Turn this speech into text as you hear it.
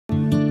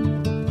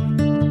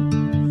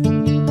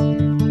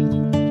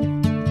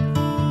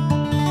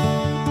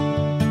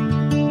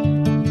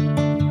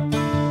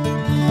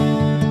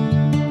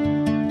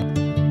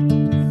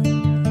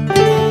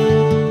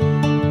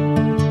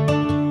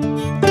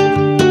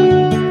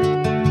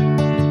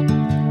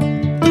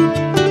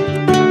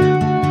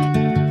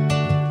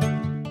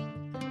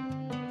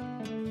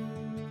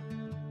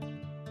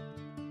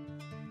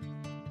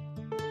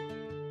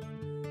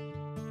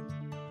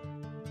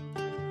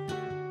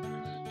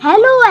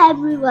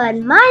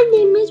everyone, my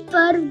name is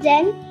Parv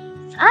Jain.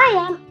 I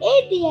am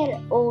 8 years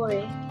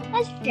old.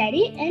 I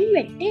study in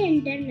Witty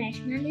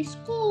International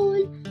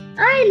School.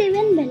 I live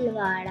in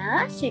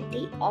Bhilwara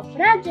City of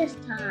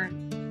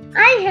Rajasthan.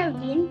 I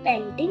have been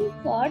painting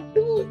for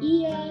 2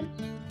 years.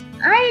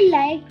 I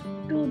like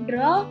to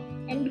draw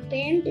and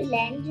paint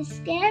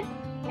landscape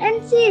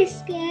and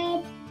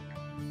seascape.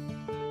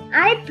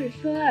 I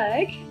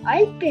preferred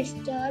oil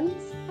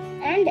pastels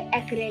and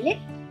acrylic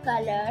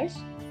colors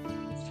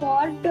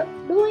for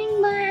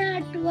doing my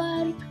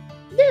artwork.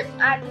 This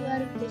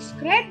artwork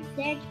described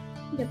that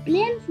the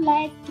plane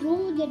flight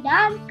through the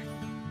dark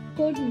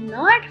could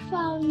not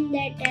found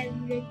that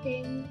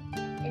everything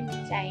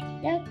inside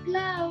the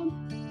cloud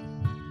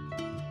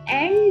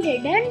and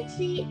didn't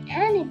see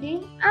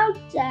anything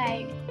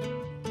outside.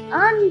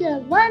 On the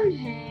one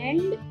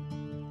hand,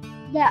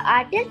 the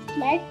artist's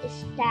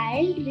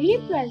lifestyle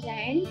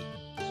represents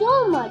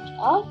so much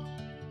of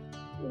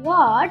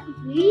what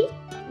we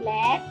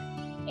lack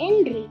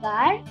in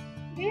regard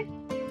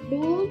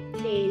to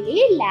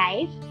daily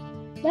life,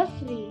 the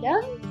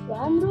freedom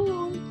from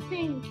rules.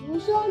 Thank you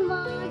so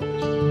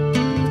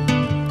much.